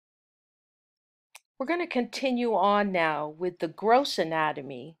We're going to continue on now with the gross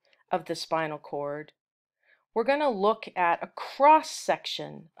anatomy of the spinal cord. We're going to look at a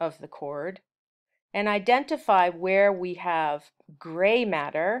cross-section of the cord and identify where we have gray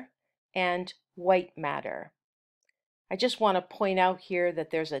matter and white matter. I just want to point out here that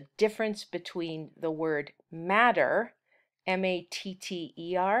there's a difference between the word matter,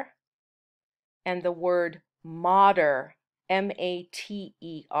 M-A-T-T-E-R, and the word mater,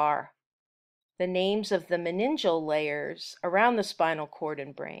 M-A-T-E-R. The names of the meningeal layers around the spinal cord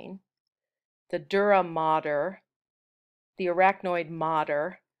and brain, the dura mater, the arachnoid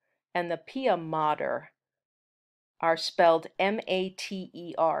mater, and the pia mater are spelled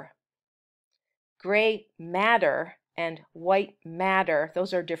M-A-T-E-R. Gray matter and white matter,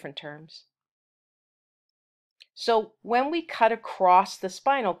 those are different terms. So when we cut across the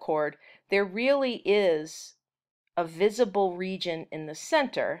spinal cord, there really is a visible region in the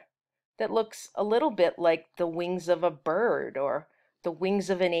center that looks a little bit like the wings of a bird or the wings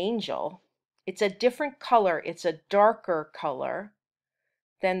of an angel. It's a different color, it's a darker color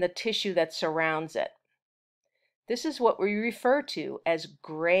than the tissue that surrounds it. This is what we refer to as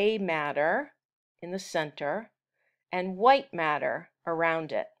gray matter in the center and white matter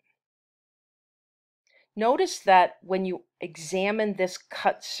around it. Notice that when you examine this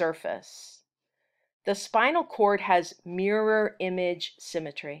cut surface, the spinal cord has mirror image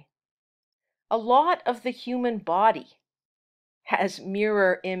symmetry. A lot of the human body has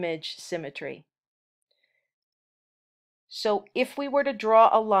mirror image symmetry. So if we were to draw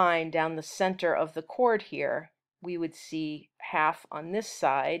a line down the center of the cord here, we would see half on this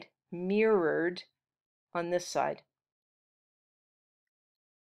side mirrored on this side.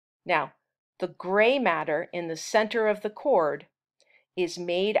 Now, the gray matter in the center of the cord is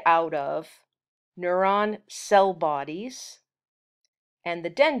made out of neuron cell bodies and the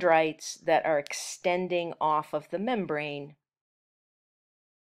dendrites that are extending off of the membrane.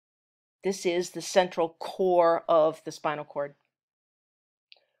 This is the central core of the spinal cord.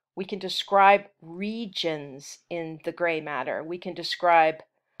 We can describe regions in the gray matter. We can describe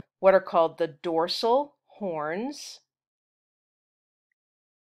what are called the dorsal horns,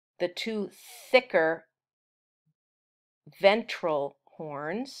 the two thicker ventral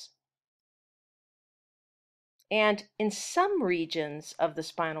horns, and in some regions of the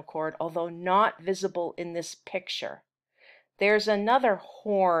spinal cord, although not visible in this picture, there's another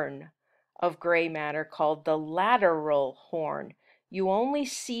horn of gray matter called the lateral horn. You only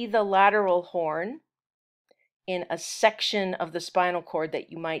see the lateral horn in a section of the spinal cord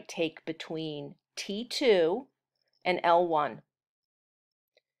that you might take between T2 and L1.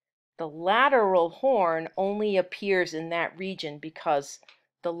 The lateral horn only appears in that region because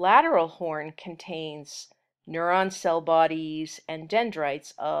the lateral horn contains neuron cell bodies and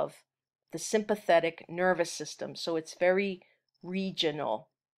dendrites of the sympathetic nervous system. So it's very regional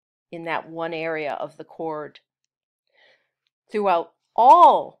in that one area of the cord. Throughout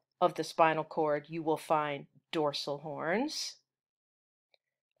all of the spinal cord, you will find dorsal horns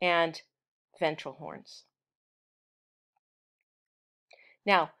and ventral horns.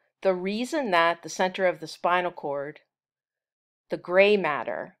 Now, the reason that the center of the spinal cord, the gray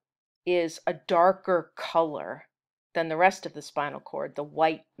matter, is a darker color than the rest of the spinal cord, the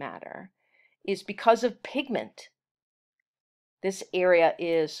white matter, is because of pigment. This area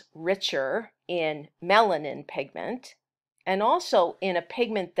is richer in melanin pigment and also in a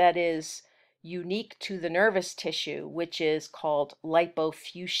pigment that is unique to the nervous tissue, which is called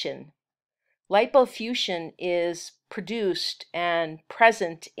lipofuscin. Lipofuscin is produced and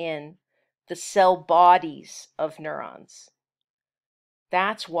present in the cell bodies of neurons.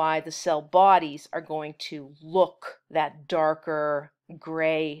 That's why the cell bodies are going to look that darker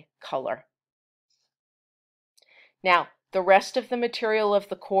gray color. Now, the rest of the material of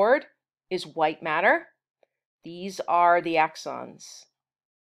the cord is white matter. These are the axons.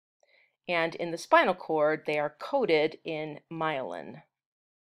 And in the spinal cord, they are coated in myelin.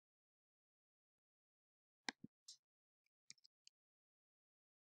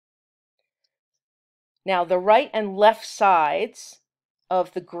 Now, the right and left sides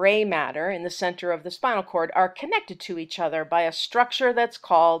of the gray matter in the center of the spinal cord are connected to each other by a structure that's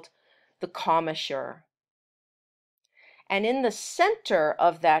called the commissure. And in the center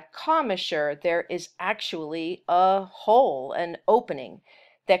of that commissure, there is actually a hole, an opening,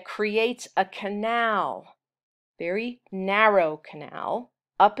 that creates a canal, very narrow canal,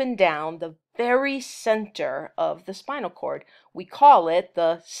 up and down the very center of the spinal cord. We call it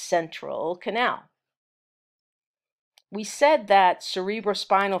the central canal. We said that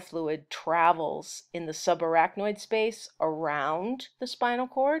cerebrospinal fluid travels in the subarachnoid space around the spinal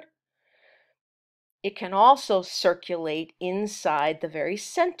cord. It can also circulate inside the very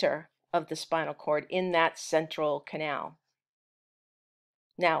center of the spinal cord in that central canal.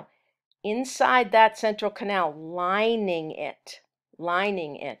 Now, inside that central canal, lining it,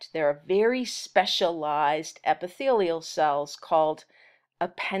 there are very specialized epithelial cells called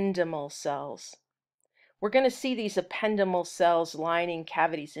ependymal cells. We're going to see these ependymal cells lining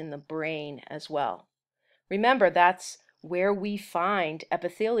cavities in the brain as well. Remember, that's where we find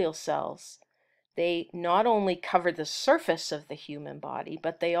epithelial cells. They not only cover the surface of the human body,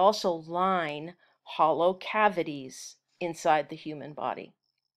 but they also line hollow cavities inside the human body.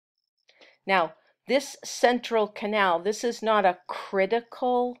 Now, this central canal, this is not a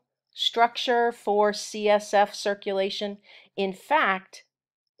critical structure for CSF circulation. In fact,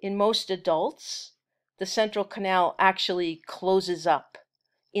 in most adults, the central canal actually closes up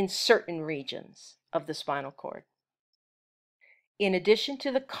in certain regions of the spinal cord. In addition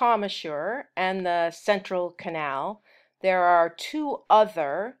to the commissure and the central canal, there are two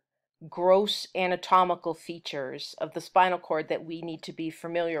other gross anatomical features of the spinal cord that we need to be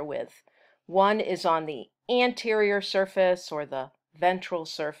familiar with. One is on the anterior surface or the ventral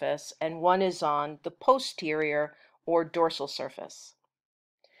surface, and one is on the posterior or dorsal surface.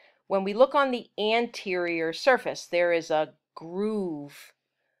 When we look on the anterior surface, there is a groove,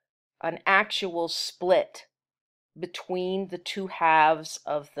 an actual split between the two halves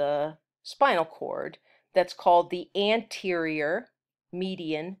of the spinal cord that's called the anterior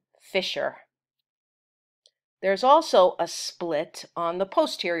median fissure. There's also a split on the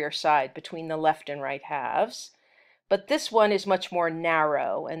posterior side between the left and right halves, but this one is much more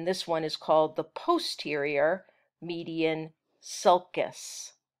narrow, and this one is called the posterior median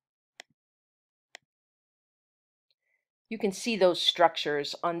sulcus. You can see those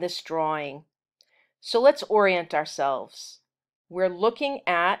structures on this drawing. So let's orient ourselves. We're looking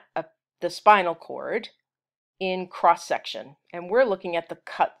at the spinal cord in cross-section, and we're looking at the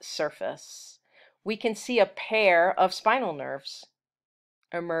cut surface. We can see a pair of spinal nerves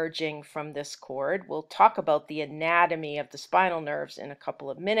emerging from this cord. We'll talk about the anatomy of the spinal nerves in a couple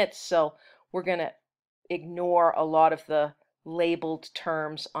of minutes, so we're going to ignore a lot of the labeled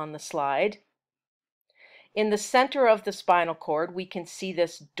terms on the slide. In the center of the spinal cord, we can see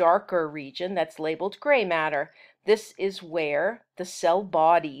this darker region that's labeled gray matter. This is where the cell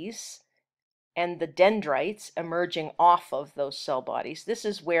bodies and the dendrites emerging off of those cell bodies, this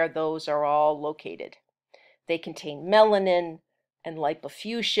is where those are all located. They contain melanin and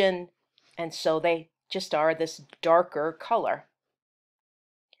lipofuscin, and so they just are this darker color.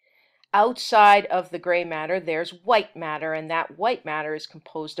 Outside of the gray matter, there's white matter, and that white matter is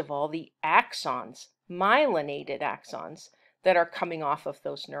composed of all the axons, myelinated axons, that are coming off of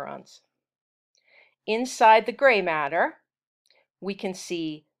those neurons. Inside the gray matter, we can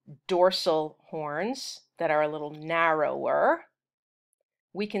see dorsal horns that are a little narrower.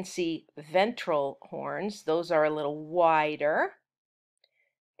 We can see ventral horns, those are a little wider.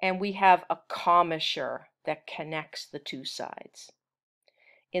 And we have a commissure that connects the two sides.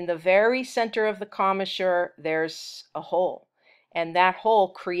 In the very center of the commissure, there's a hole, and that hole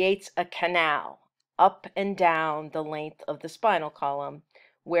creates a canal up and down the length of the spinal column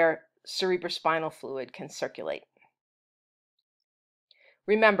where cerebrospinal fluid can circulate.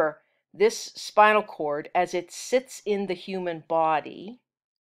 Remember, this spinal cord, as it sits in the human body,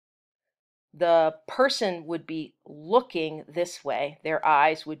 the person would be looking this way. Their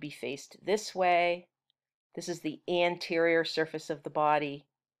eyes would be faced this way. This is the anterior surface of the body.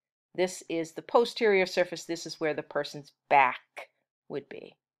 This is the posterior surface. This is where the person's back would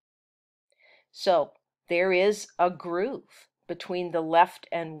be. So there is a groove between the left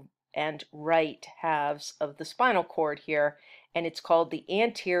and right halves of the spinal cord here, and it's called the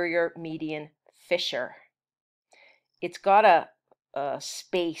anterior median fissure. It's got a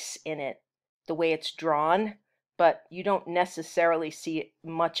space in it, the way it's drawn, but you don't necessarily see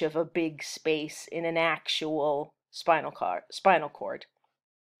much of a big space in an actual spinal cord.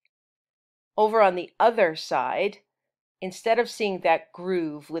 Over on the other side, instead of seeing that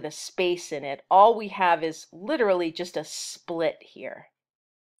groove with a space in it, all we have is literally just a split here.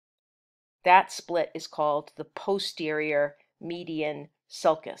 That split is called the posterior median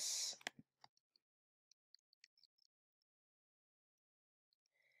sulcus.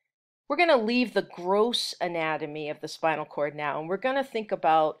 We're going to leave the gross anatomy of the spinal cord now, and we're going to think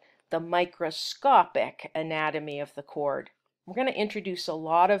about the microscopic anatomy of the cord. We're going to introduce a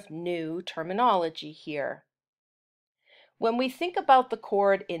lot of new terminology here. When we think about the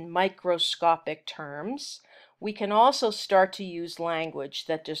cord in microscopic terms, we can also start to use language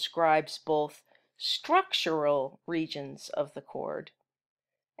that describes both structural regions of the cord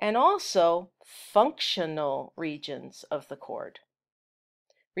and also functional regions of the cord.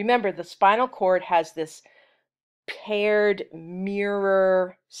 Remember, the spinal cord has this paired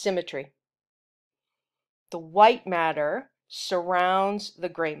mirror symmetry. The white matter surrounds the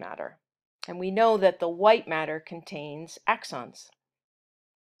gray matter, and we know that the white matter contains axons.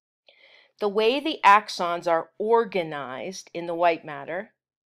 The way the axons are organized in the white matter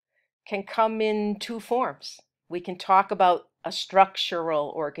can come in two forms. We can talk about a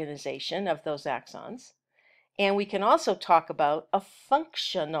structural organization of those axons, and we can also talk about a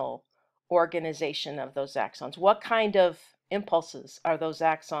functional organization of those axons. What kind of impulses are those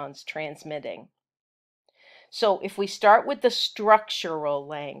axons transmitting? So if we start with the structural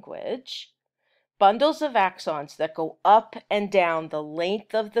language, bundles of axons that go up and down the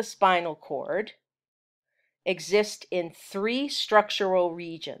length of the spinal cord exist in three structural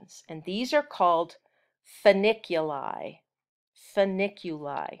regions, and these are called funiculi.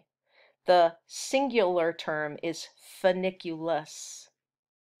 Funiculi. The singular term is funiculus.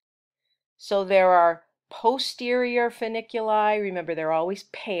 So there are posterior funiculi. Remember, they're always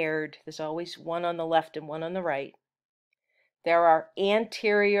paired. There's always one on the left and one on the right. There are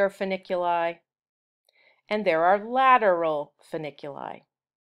anterior funiculi, and there are lateral funiculi.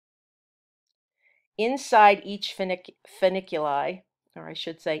 Inside each funiculi, or I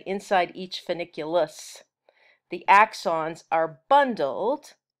should say inside each funiculus, the axons are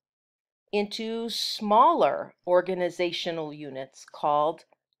bundled into smaller organizational units called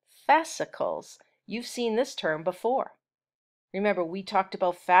fascicles. You've seen this term before. Remember, we talked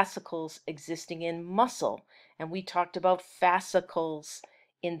about fascicles existing in muscle, and we talked about fascicles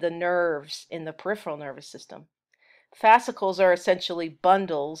in the nerves, in the peripheral nervous system. Fascicles are essentially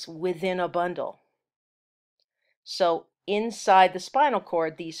bundles within a bundle. So inside the spinal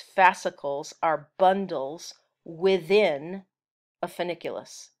cord, these fascicles are bundles within a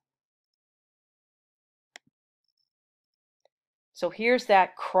funiculus. So here's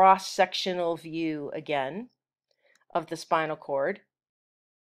that cross-sectional view again of the spinal cord.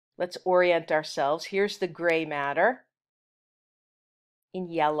 Let's orient ourselves. Here's the gray matter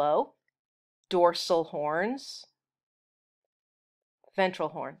in yellow, dorsal horns, ventral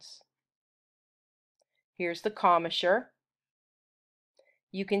horns. Here's the commissure.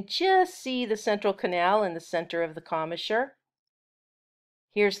 You can just see the central canal in the center of the commissure.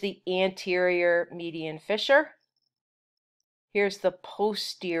 Here's the anterior median fissure. Here's the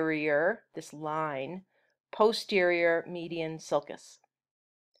posterior, this line, posterior median sulcus.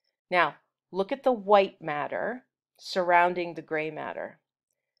 Now, look at the white matter surrounding the gray matter.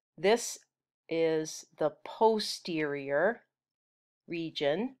 This is the posterior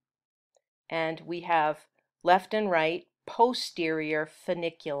region, and we have left and right posterior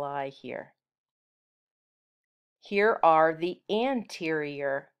funiculi here. Here are the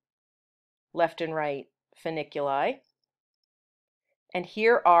anterior left and right funiculi, and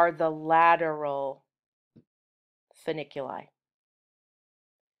here are the lateral funiculi.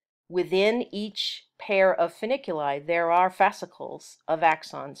 Within each pair of funiculi, there are fascicles of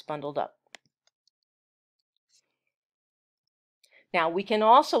axons bundled up. Now, we can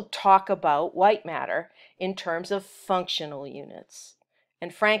also talk about white matter in terms of functional units.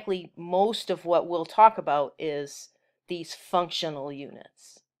 And frankly, most of what we'll talk about is these functional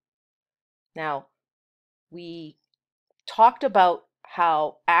units. Now, we talked about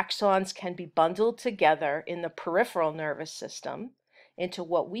how axons can be bundled together in the peripheral nervous system into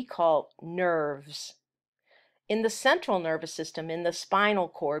what we call nerves. In the central nervous system, in the spinal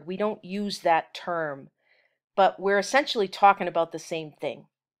cord, we don't use that term, but we're essentially talking about the same thing.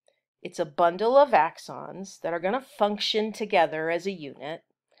 It's a bundle of axons that are going to function together as a unit,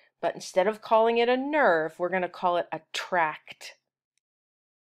 but instead of calling it a nerve, we're going to call it a tract.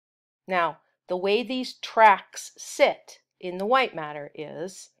 Now, the way these tracts sit in the white matter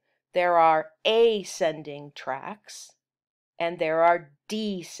is there are ascending tracts and there are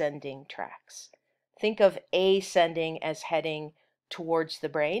descending tracts. Think of ascending as heading towards the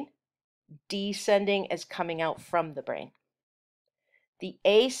brain, descending as coming out from the brain. The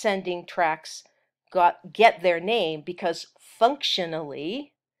ascending tracts get their name because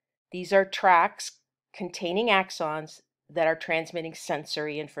functionally these are tracts containing axons that are transmitting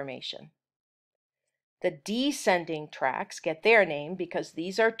sensory information. The descending tracts get their name because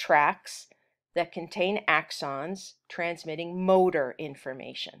these are tracts that contain axons transmitting motor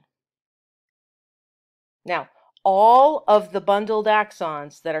information. Now, all of the bundled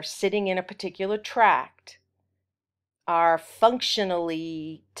axons that are sitting in a particular tract are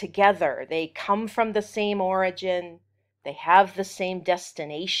functionally together. They come from the same origin, they have the same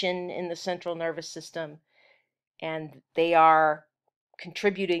destination in the central nervous system, and they are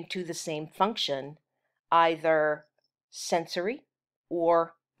contributing to the same function, either sensory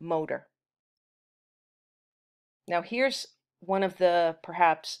or motor. Now here's one of the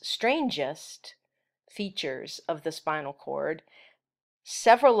perhaps strangest features of the spinal cord.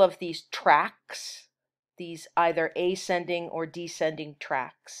 Several of these tracts, these either ascending or descending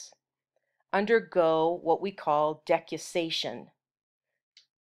tracts, undergo what we call decussation.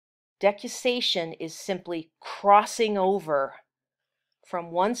 Decussation is simply crossing over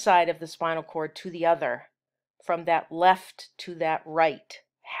from one side of the spinal cord to the other, from that left to that right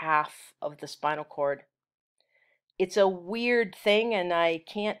half of the spinal cord. It's a weird thing, and I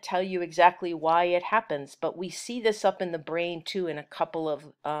can't tell you exactly why it happens, but we see this up in the brain too in a couple of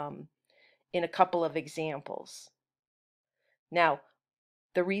examples. Now,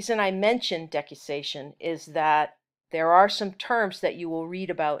 the reason I mentioned decussation is that there are some terms that you will read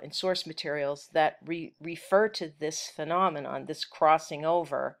about in source materials that refer to this phenomenon, this crossing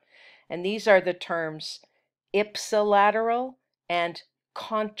over, and these are the terms ipsilateral and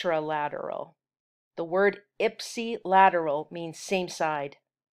contralateral. The word ipsilateral means same side.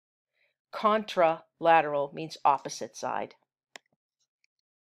 Contralateral means opposite side.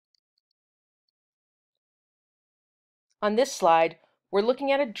 On this slide, we're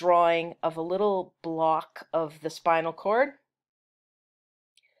looking at a drawing of a little block of the spinal cord.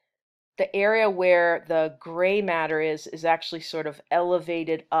 The area where the gray matter is actually sort of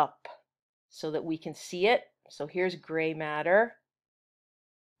elevated up so that we can see it. So here's gray matter.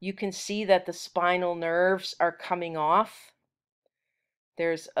 You can see that the spinal nerves are coming off.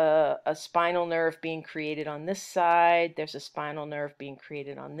 There's a spinal nerve being created on this side. There's a spinal nerve being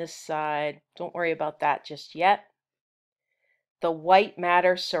created on this side. Don't worry about that just yet. The white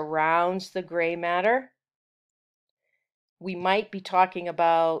matter surrounds the gray matter. We might be talking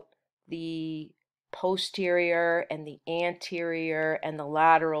about the posterior and the anterior and the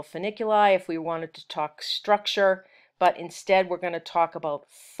lateral funiculi if we wanted to talk structure, but instead we're going to talk about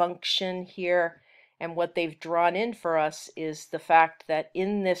function here. And what they've drawn in for us is the fact that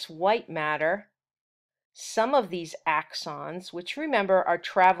in this white matter, some of these axons, which remember are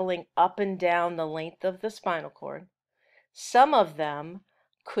traveling up and down the length of the spinal cord, some of them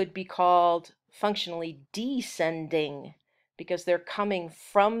could be called functionally descending because they're coming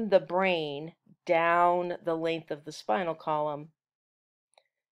from the brain down the length of the spinal column.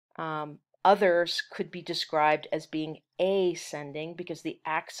 Others could be described as being ascending because the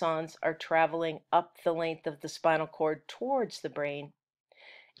axons are traveling up the length of the spinal cord towards the brain.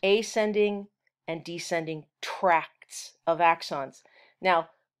 Ascending and descending tracts of axons. Now,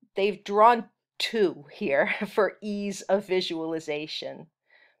 they've drawn two here for ease of visualization,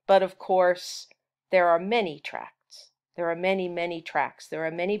 but of course, there are many tracts. There are many tracts. There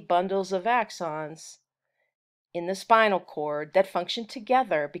are many bundles of axons in the spinal cord that function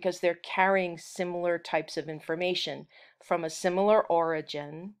together because they're carrying similar types of information from a similar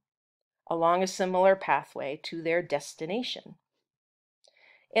origin along a similar pathway to their destination.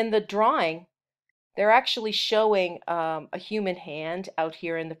 In the drawing, they're actually showing a human hand out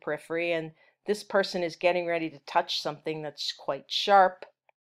here in the periphery, and this person is getting ready to touch something that's quite sharp.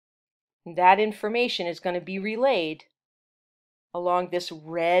 That information is going to be relayed along this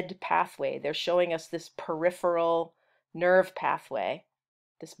red pathway. They're showing us this peripheral nerve pathway,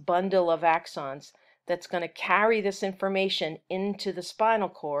 this bundle of axons that's going to carry this information into the spinal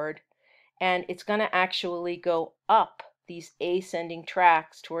cord, and it's going to actually go up these ascending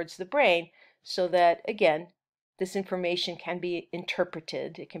tracts towards the brain so that, again, this information can be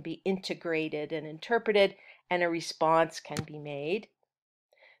interpreted, it can be integrated and interpreted, and a response can be made.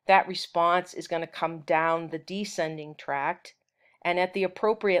 That response is going to come down the descending tract, and at the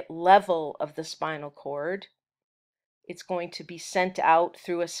appropriate level of the spinal cord, it's going to be sent out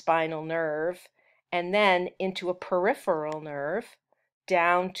through a spinal nerve and then into a peripheral nerve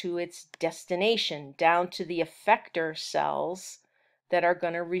down to its destination, down to the effector cells that are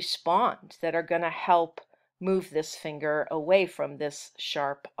going to respond, that are going to help move this finger away from this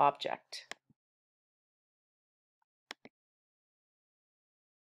sharp object.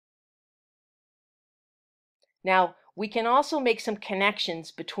 Now, we can also make some connections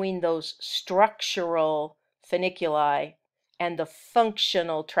between those structural funiculi and the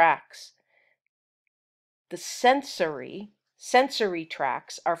functional tracts. The sensory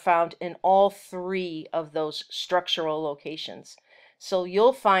tracts are found in all three of those structural locations. So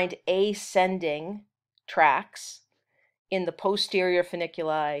you'll find ascending tracts in the posterior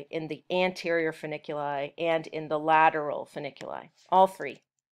funiculi, in the anterior funiculi, and in the lateral funiculi, all three.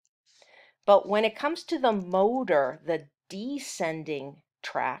 But when it comes to the motor, the descending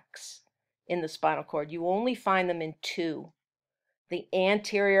tracts in the spinal cord, you only find them in two. the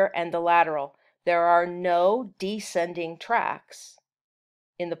anterior and the lateral. There are no descending tracts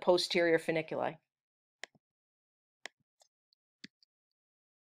in the posterior funiculi.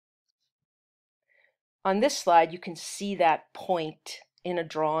 On this slide, you can see that point in a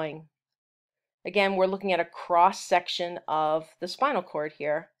drawing. Again, we're looking at a cross-section of the spinal cord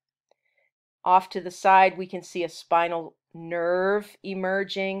here. Off to the side, we can see a spinal nerve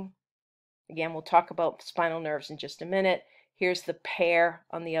emerging. Again, we'll talk about spinal nerves in just a minute. Here's the pair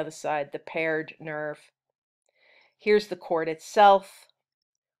on the other side, the paired nerve. Here's the cord itself.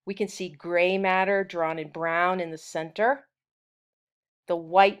 We can see gray matter drawn in brown in the center. The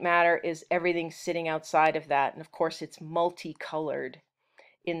white matter is everything sitting outside of that, and of course it's multicolored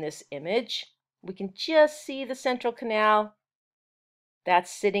in this image. We can just see the central canal.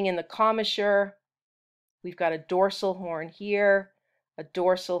 That's sitting in the commissure. We've got a dorsal horn here, a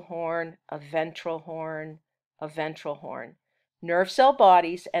dorsal horn, a ventral horn, a ventral horn. Nerve cell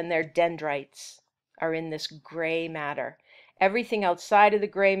bodies and their dendrites are in this gray matter. Everything outside of the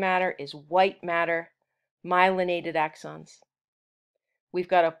gray matter is white matter, myelinated axons. We've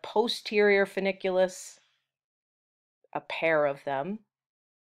got a posterior funiculus, a pair of them.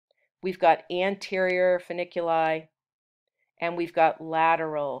 We've got anterior funiculi, and we've got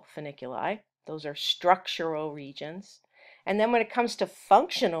lateral funiculi. Those are structural regions. And then when it comes to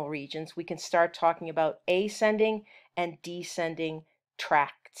functional regions, we can start talking about ascending and descending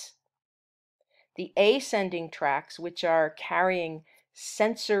tracts. The ascending tracts, which are carrying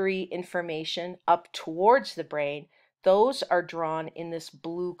sensory information up towards the brain, those are drawn in this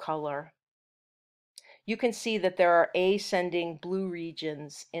blue color. You can see that there are ascending blue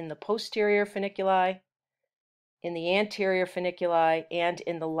regions in the posterior funiculi, in the anterior funiculi, and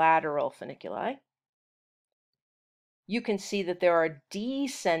in the lateral funiculi. You can see that there are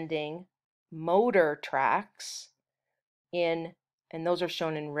descending motor tracts and those are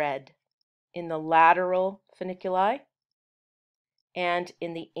shown in red, in the lateral funiculi and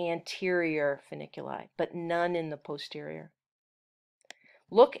in the anterior funiculi, but none in the posterior.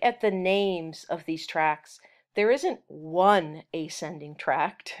 Look at the names of these tracts. There isn't one ascending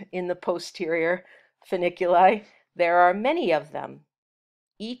tract in the posterior funiculi. There are many of them.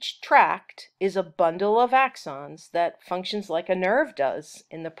 Each tract is a bundle of axons that functions like a nerve does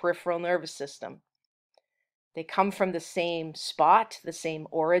in the peripheral nervous system. They come from the same spot, the same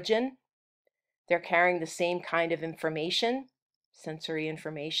origin. They're carrying the same kind of information, sensory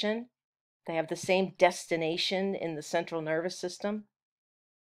information. They have the same destination in the central nervous system.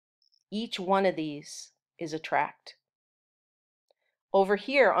 Each one of these is a tract. Over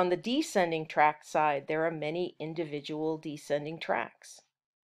here on the descending tract side, there are many individual descending tracts.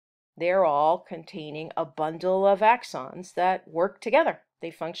 They're all containing a bundle of axons that work together.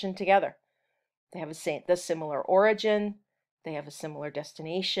 They function together. They have the similar origin, they have a similar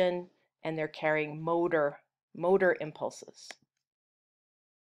destination, and they're carrying motor impulses.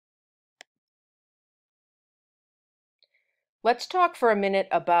 Let's talk for a minute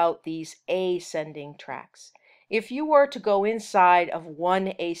about these ascending tracts. If you were to go inside of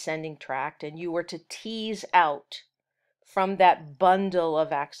one ascending tract and you were to tease out from that bundle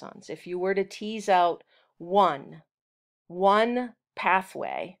of axons, if you were to tease out one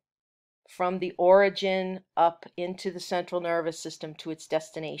pathway from the origin up into the central nervous system to its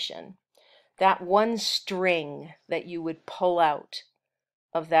destination, that one string that you would pull out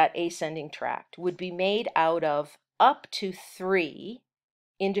of that ascending tract would be made out of up to 3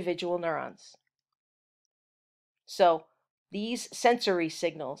 individual neurons. So these sensory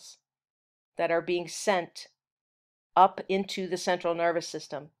signals that are being sent up into the central nervous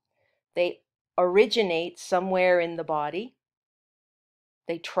system, they originate somewhere in the body.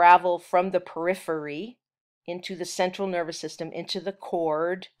 They travel from the periphery into the central nervous system, into the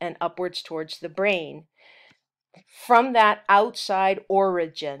cord, and upwards towards the brain. From that outside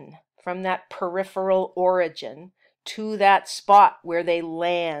origin, from that peripheral origin to that spot where they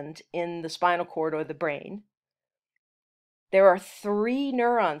land in the spinal cord or the brain, there are 3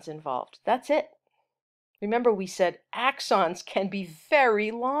 neurons involved. That's it. Remember, we said axons can be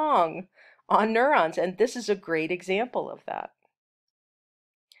very long on neurons, and this is a great example of that.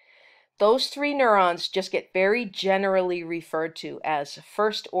 Those 3 neurons just get very generally referred to as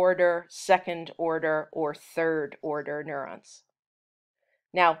first order, second order, or third order neurons.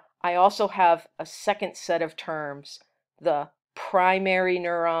 Now, I also have a second set of terms, the primary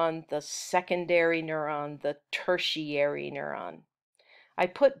neuron, the secondary neuron, the tertiary neuron. I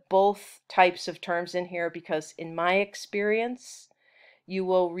put both types of terms in here because in my experience, you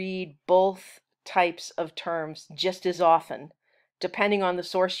will read both types of terms just as often, depending on the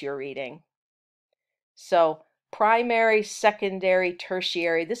source you're reading. So Primary, secondary,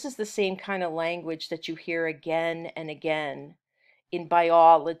 tertiary. This is the same kind of language that you hear again and again in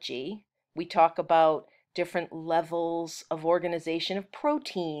biology. We talk about different levels of organization of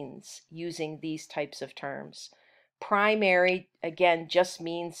proteins using these types of terms. Primary, again, just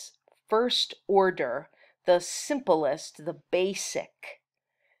means first order, the simplest, the basic.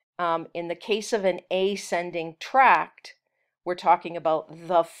 In the case of an ascending tract, we're talking about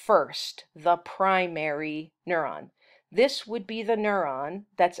the first, the primary neuron. This would be the neuron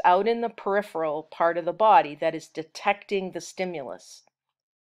that's out in the peripheral part of the body that is detecting the stimulus.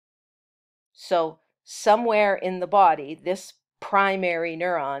 So somewhere in the body, this primary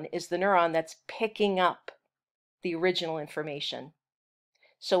neuron is the neuron that's picking up the original information.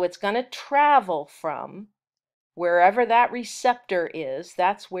 So it's going to travel from wherever that receptor is,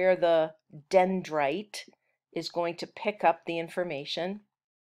 that's where the dendrite is going to pick up the information.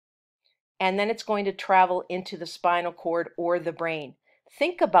 And then it's going to travel into the spinal cord or the brain.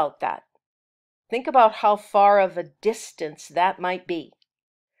 Think about that. Think about how far of a distance that might be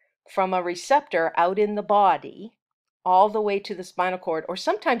from a receptor out in the body all the way to the spinal cord, or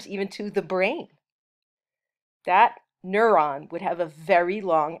sometimes even to the brain. That neuron would have a very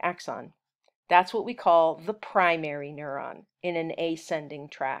long axon. That's what we call the primary neuron in an ascending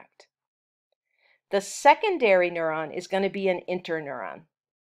tract. The secondary neuron is going to be an interneuron.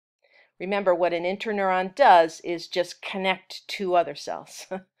 Remember, what an interneuron does is just connect two other cells.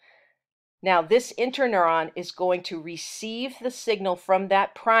 Now, this interneuron is going to receive the signal from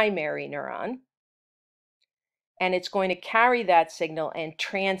that primary neuron, and it's going to carry that signal and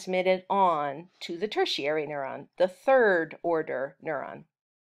transmit it on to the tertiary neuron, the third order neuron.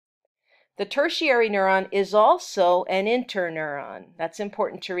 The tertiary neuron is also an interneuron. That's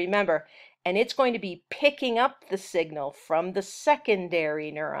important to remember. And it's going to be picking up the signal from the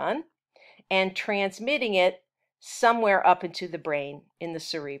secondary neuron and transmitting it somewhere up into the brain in the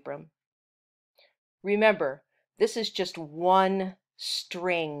cerebrum. Remember, this is just one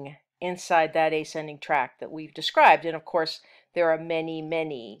string inside that ascending tract that we've described. And of course, there are many,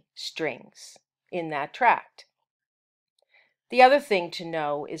 many strings in that tract. The other thing to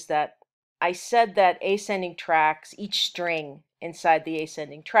know is that I said that ascending tracts, each string inside the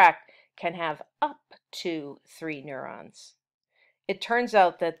ascending tract can have up to 3 neurons. It turns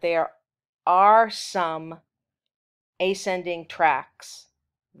out that there are some ascending tracts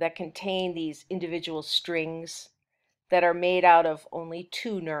that contain these individual strings that are made out of only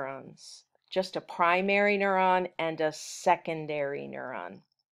 2 neurons, just a primary neuron and a secondary neuron.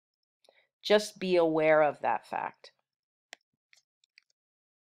 Just be aware of that fact.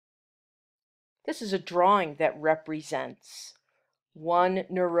 This is a drawing that represents one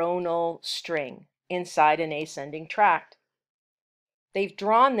neuronal string inside an ascending tract. They've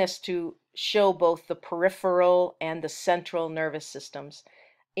drawn this to show both the peripheral and the central nervous systems.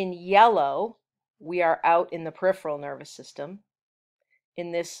 In yellow, we are out in the peripheral nervous system.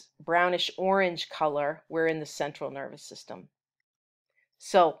 In this brownish orange color, we're in the central nervous system.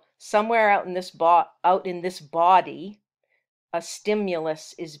 So somewhere out in this body, a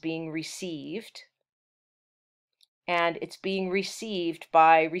stimulus is being received, and it's being received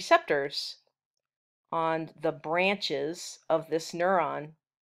by receptors on the branches of this neuron.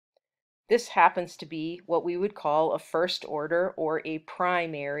 This happens to be what we would call a first order or a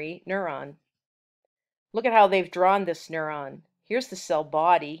primary neuron. Look at how they've drawn this neuron. Here's the cell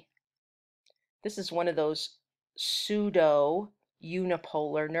body. This is one of those pseudo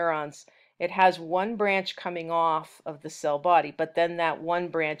unipolar neurons. It has one branch coming off of the cell body, but then that one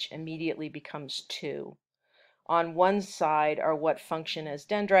branch immediately becomes 2. On one side are what function as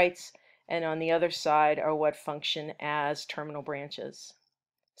dendrites, and on the other side are what function as terminal branches.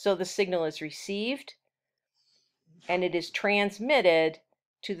 So the signal is received, and it is transmitted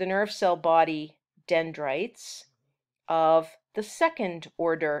to the nerve cell body dendrites of the second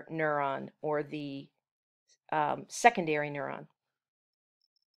order neuron, or the secondary neuron.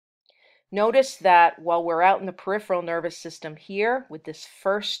 Notice that while we're out in the peripheral nervous system here with this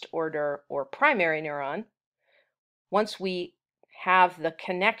first order or primary neuron, once we have the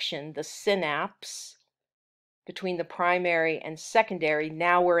connection, the synapse between the primary and secondary,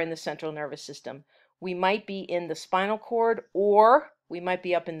 now we're in the central nervous system. We might be in the spinal cord, or we might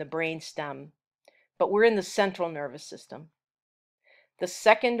be up in the brain stem, but we're in the central nervous system. The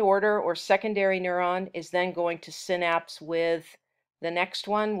second order or secondary neuron is then going to synapse with the next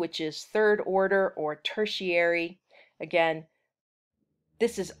one, which is third order or tertiary. Again,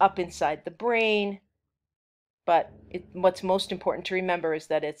 this is up inside the brain, but what's most important to remember is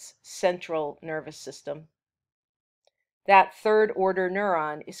that it's central nervous system. That third order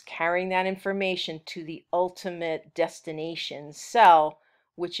neuron is carrying that information to the ultimate destination cell,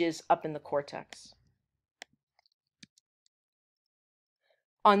 which is up in the cortex.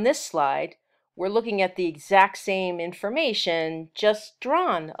 On this slide, we're looking at the exact same information, just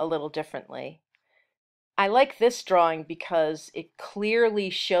drawn a little differently. I like this drawing because it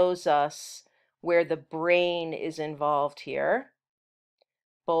clearly shows us where the brain is involved here,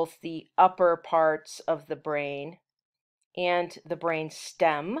 both the upper parts of the brain and the brain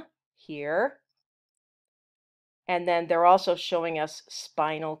stem here. And then they're also showing us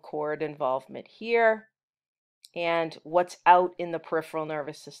spinal cord involvement here and what's out in the peripheral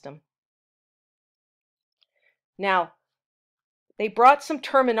nervous system. Now, they brought some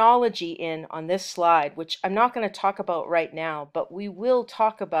terminology in on this slide, which I'm not going to talk about right now, but we will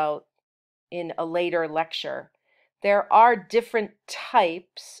talk about in a later lecture. There are different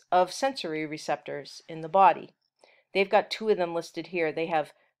types of sensory receptors in the body. They've got two of them listed here. They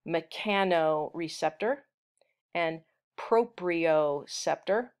have mechanoreceptor and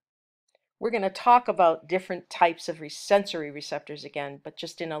proprioceptor. We're going to talk about different types of sensory receptors again, but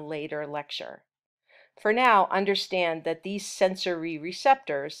just in a later lecture. For now, understand that these sensory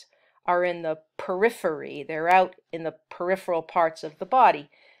receptors are in the periphery. They're out in the peripheral parts of the body.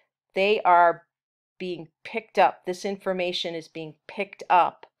 They are being picked up. This information is being picked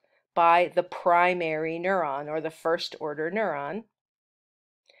up by the primary neuron or the first order neuron.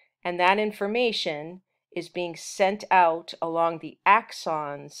 And that information is being sent out along the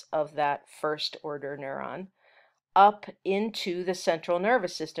axons of that first order neuron up into the central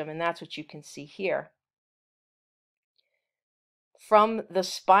nervous system, and that's what you can see here. From the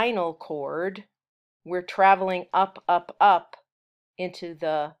spinal cord, we're traveling up, up, up into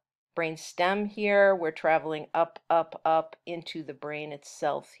the brain stem here. We're traveling up, up, up into the brain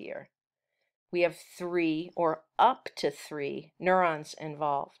itself here. We have 3 or up to 3 neurons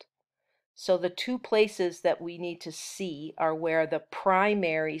involved. So the two places that we need to see are where the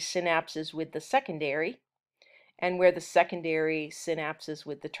primary synapses with the secondary and where the secondary synapses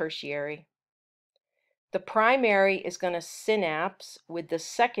with the tertiary. The primary is going to synapse with the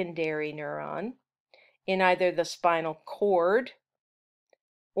secondary neuron in either the spinal cord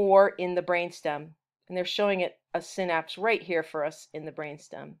or in the brainstem. And they're showing it a synapse right here for us in the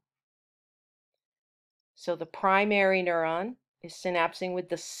brainstem. So the primary neuron is synapsing with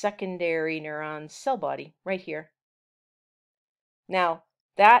the secondary neuron's cell body right here. Now,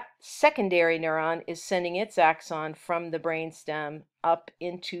 that secondary neuron is sending its axon from the brainstem up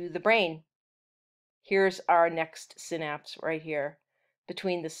into the brain. Here's our next synapse right here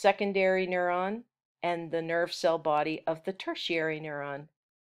between the secondary neuron and the nerve cell body of the tertiary neuron.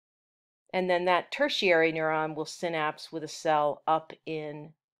 And then that tertiary neuron will synapse with a cell up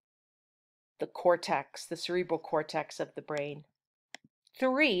in the cortex, the cerebral cortex of the brain.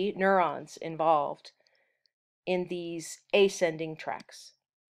 3 neurons involved in these ascending tracks.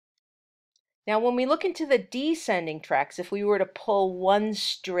 Now, when we look into the descending tracks, if we were to pull one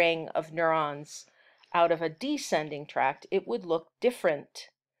string of neurons out of a descending tract, it would look different.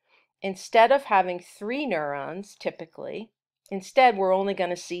 Instead of having 3 neurons, typically, instead we're only going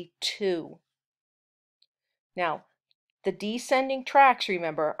to see 2. Now, the descending tracks,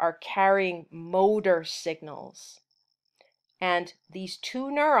 remember, are carrying motor signals. And these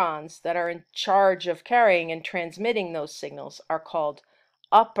 2 neurons that are in charge of carrying and transmitting those signals are called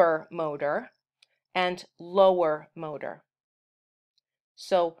upper motor and lower motor.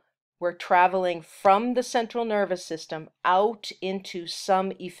 So we're traveling from the central nervous system out into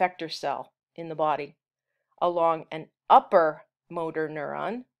some effector cell in the body along an upper motor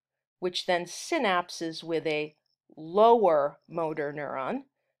neuron, which then synapses with a lower motor neuron,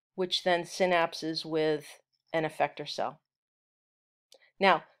 which then synapses with an effector cell.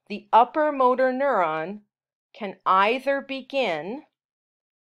 Now, the upper motor neuron can either begin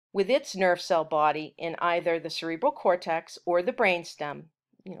with its nerve cell body in either the cerebral cortex or the brainstem,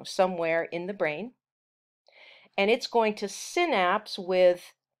 somewhere in the brain. And it's going to synapse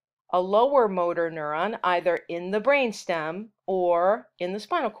with a lower motor neuron either in the brainstem or in the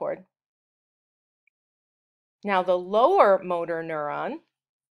spinal cord. Now, the lower motor neuron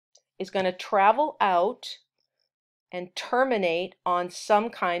is going to travel out and terminate on some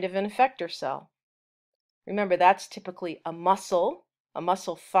kind of an effector cell. Remember, that's typically a muscle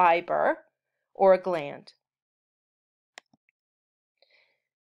fiber, or a gland.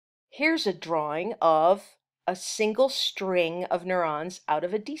 Here's a drawing of a single string of neurons out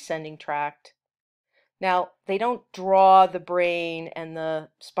of a descending tract. Now, they don't draw the brain and the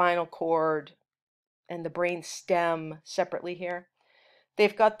spinal cord and the brain stem separately here,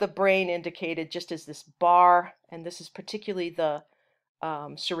 they've got the brain indicated just as this bar, and this is particularly the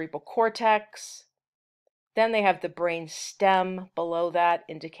cerebral cortex. Then they have the brain stem below that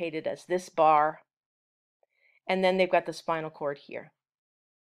indicated as this bar. And then they've got the spinal cord here.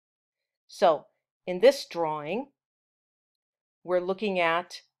 So in this drawing, we're looking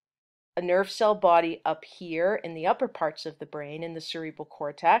at a nerve cell body up here in the upper parts of the brain in the cerebral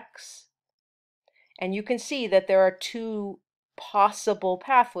cortex. And you can see that there are two possible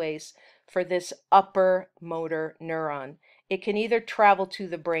pathways for this upper motor neuron. It can either travel to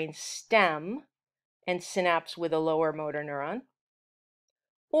the brain stem and synapse with a lower motor neuron,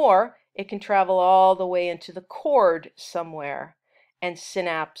 or it can travel all the way into the cord somewhere and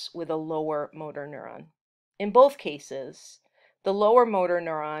synapse with a lower motor neuron. In both cases, the lower motor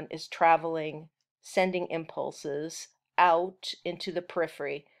neuron is traveling, sending impulses out into the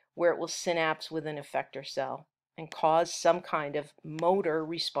periphery where it will synapse with an effector cell and cause some kind of motor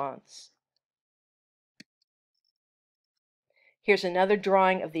response. Here's another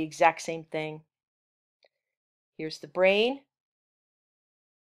drawing of the exact same thing. Here's the brain.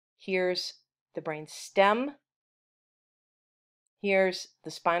 Here's the brain stem. Here's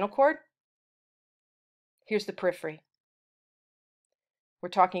the spinal cord. Here's the periphery. We're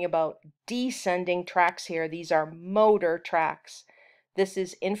talking about descending tracks here. These are motor tracks. This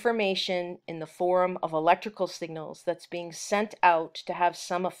is information in the form of electrical signals that's being sent out to have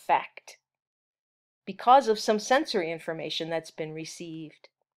some effect because of some sensory information that's been received.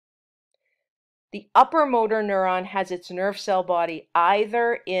 The upper motor neuron has its nerve cell body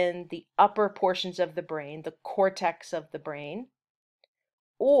either in the upper portions of the brain, the cortex of the brain,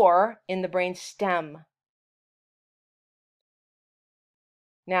 or in the brain stem.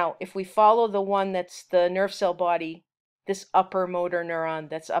 Now, if we follow the one that's the nerve cell body, this upper motor neuron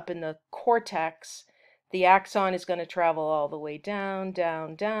that's up in the cortex, the axon is going to travel all the way down,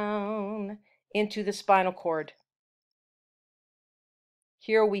 down, down into the spinal cord.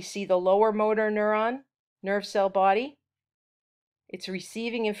 Here we see the lower motor neuron, nerve cell body. It's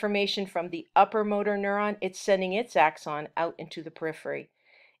receiving information from the upper motor neuron. It's sending its axon out into the periphery.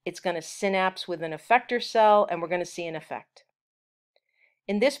 It's going to synapse with an effector cell, and we're going to see an effect.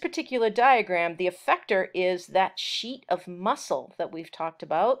 In this particular diagram, the effector is that sheet of muscle that we've talked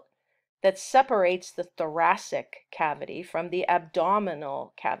about that separates the thoracic cavity from the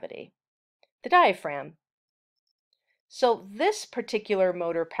abdominal cavity, the diaphragm. So this particular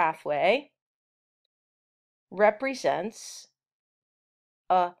motor pathway represents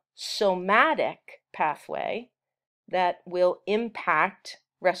a somatic pathway that will impact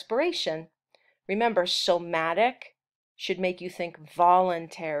respiration. Remember, somatic should make you think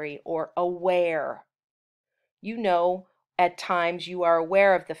voluntary or aware. You know, at times you are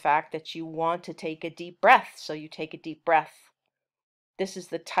aware of the fact that you want to take a deep breath, so you take a deep breath. This is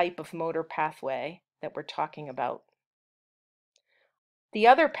the type of motor pathway that we're talking about. The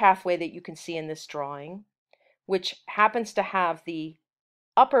other pathway that you can see in this drawing, which happens to have the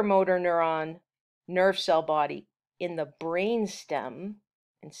upper motor neuron nerve cell body in the brain stem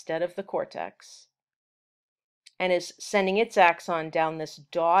instead of the cortex, and is sending its axon down this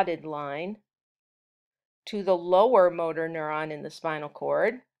dotted line to the lower motor neuron in the spinal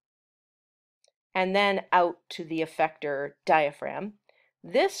cord, and then out to the effector diaphragm.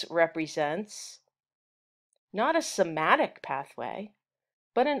 This represents not a somatic pathway,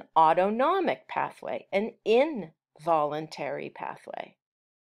 but an autonomic pathway, an involuntary pathway.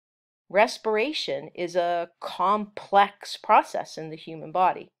 Respiration is a complex process in the human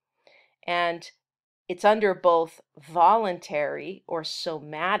body, and it's under both voluntary or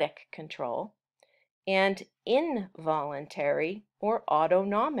somatic control and involuntary or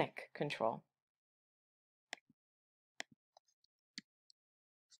autonomic control.